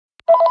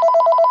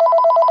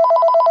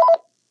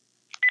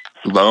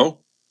Hello?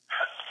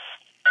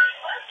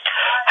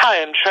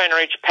 Hi, I'm trying to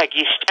reach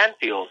Peggy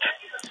Stanfield.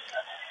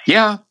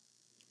 Yeah.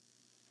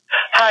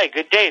 Hi,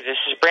 good day. This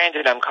is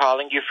Brandon. I'm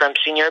calling you from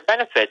Senior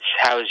Benefits.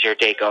 How's your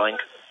day going?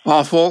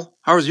 Awful.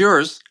 How's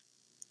yours?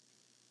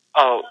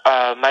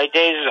 My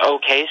day is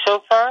okay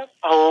so far.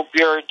 Hope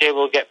your day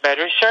will get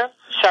better, sir.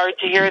 Sorry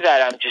to hear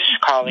that. I'm just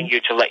calling you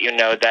to let you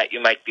know that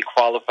you might be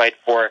qualified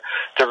for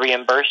the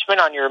reimbursement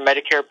on your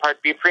Medicare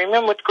Part B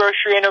premium with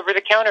grocery and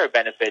over-the-counter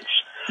benefits.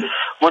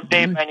 Would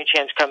they by any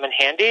chance come in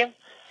handy?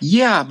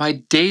 Yeah, my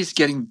day's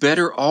getting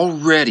better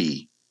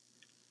already.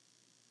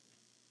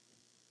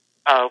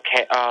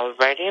 Okay,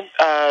 alrighty.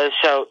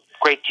 So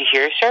great to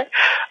hear, sir.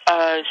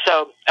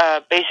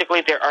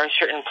 Basically, there are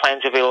certain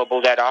plans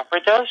available that offer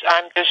those.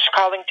 I'm just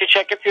calling to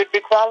check if you'd be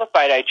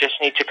qualified. I just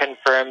need to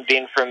confirm the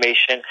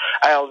information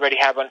I already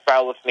have on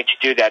file with me to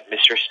do that,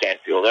 Mr.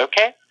 Stanfield,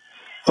 okay?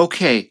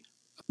 Okay.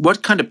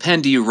 What kind of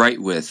pen do you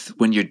write with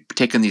when you're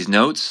taking these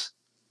notes?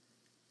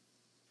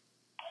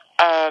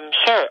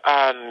 Sir,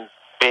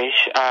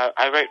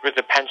 I write with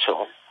a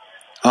pencil.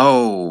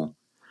 Oh,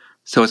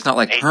 so it's not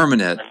like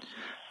permanent.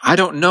 I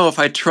don't know if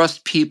I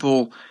trust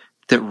people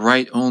that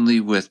write only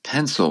with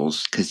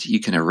pencils because you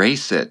can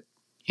erase it,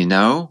 you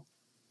know?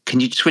 Can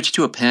you switch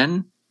to a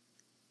pen?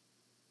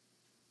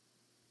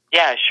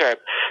 Yeah, sure.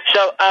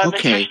 So,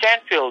 Okay. Mr.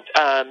 Stanfield,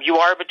 you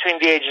are between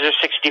the ages of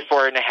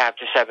 64 and a half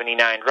to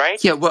 79,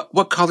 right? Yeah,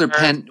 what color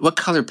pen? What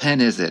color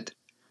pen is it?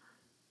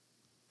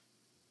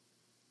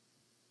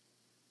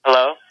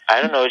 Hello?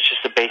 I don't know, it's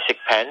just a basic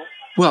pen.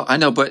 Well, I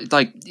know, but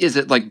like, is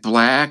it like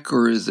black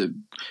or is it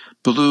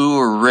blue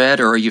or red,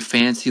 or are you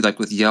fancy like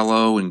with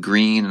yellow and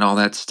green and all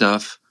that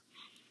stuff?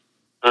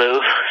 Blue,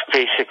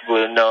 basic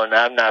blue. No,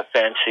 I'm not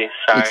fancy.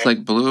 Sorry. It's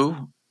like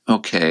blue?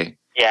 Okay.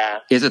 Yeah.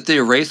 Is it the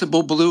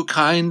erasable blue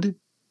kind?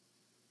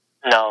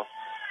 No.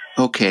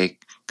 Okay,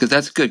 because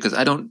that's good, because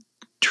I don't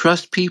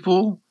trust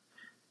people.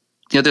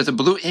 You know, there's a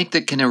blue ink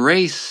that can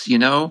erase, you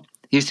know?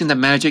 You've seen the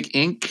magic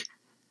ink?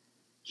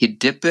 You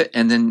dip it,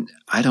 and then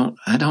I don't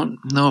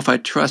know if I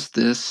trust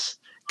this.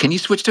 Can you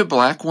switch to a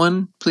black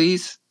one,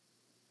 please?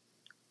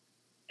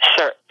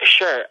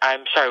 Sure.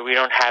 I'm sorry, we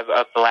don't have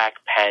a black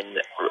pen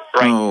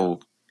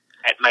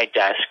at my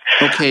desk.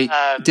 Okay.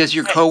 Does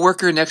your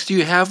coworker next to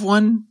you have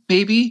one,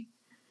 maybe?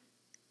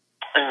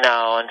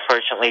 No,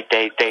 unfortunately,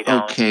 they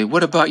don't. Okay,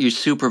 what about your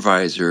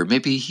supervisor?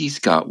 Maybe he's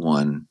got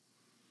one.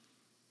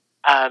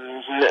 Our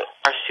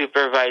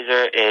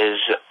supervisor is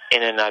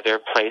in another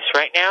place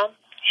right now.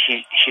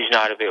 She's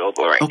not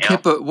available right now. Okay,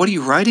 but what are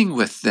you writing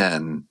with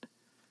then?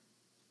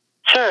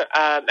 Sure.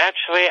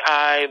 Actually,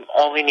 I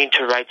only need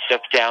to write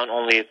stuff down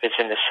only if it's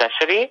a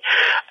necessity.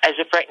 As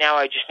of right now,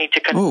 I just need to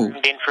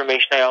confirm the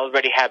information I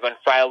already have on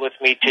file with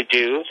me to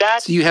do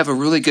that. So you have a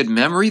really good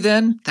memory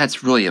then?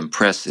 That's really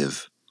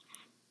impressive.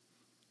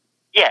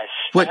 Yes.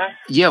 What?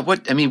 Yeah.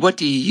 What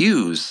do you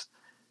use?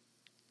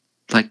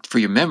 Like for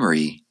your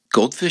memory?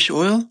 Goldfish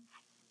oil?